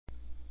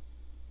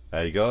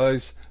Hey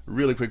guys,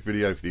 really quick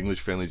video for the English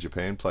Friendly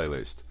Japan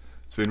playlist.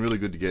 It's been really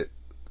good to get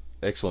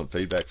excellent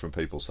feedback from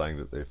people saying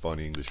that they're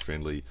finding English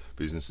friendly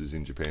businesses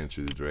in Japan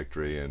through the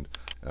directory and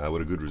what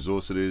a good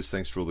resource it is.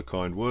 Thanks for all the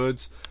kind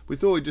words. We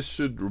thought we just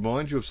should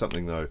remind you of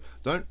something though.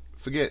 Don't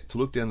forget to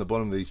look down the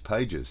bottom of these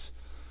pages.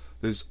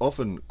 There's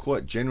often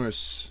quite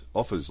generous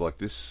offers like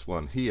this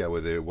one here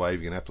where they're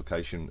waiving an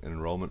application and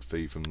enrollment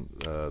fee from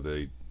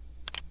the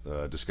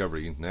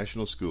Discovery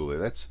International School there.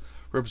 That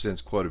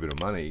represents quite a bit of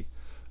money.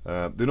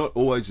 They're not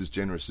always as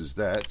generous as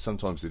that.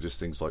 Sometimes they're just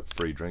things like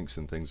free drinks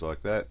and things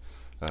like that.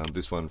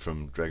 This one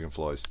from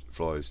Dragonflies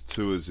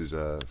Tours is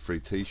a free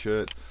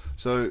t-shirt.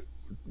 So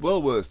well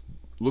worth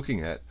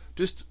looking at.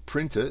 Just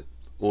print it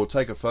or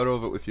take a photo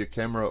of it with your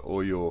camera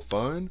or your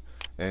phone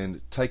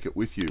and take it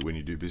with you when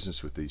you do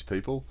business with these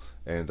people,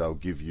 and they'll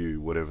give you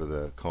whatever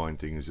the kind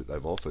thing is that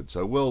they've offered.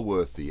 So well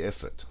worth the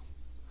effort.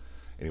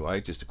 Anyway,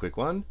 just a quick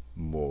one.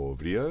 More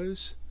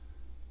videos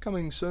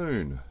coming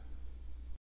soon.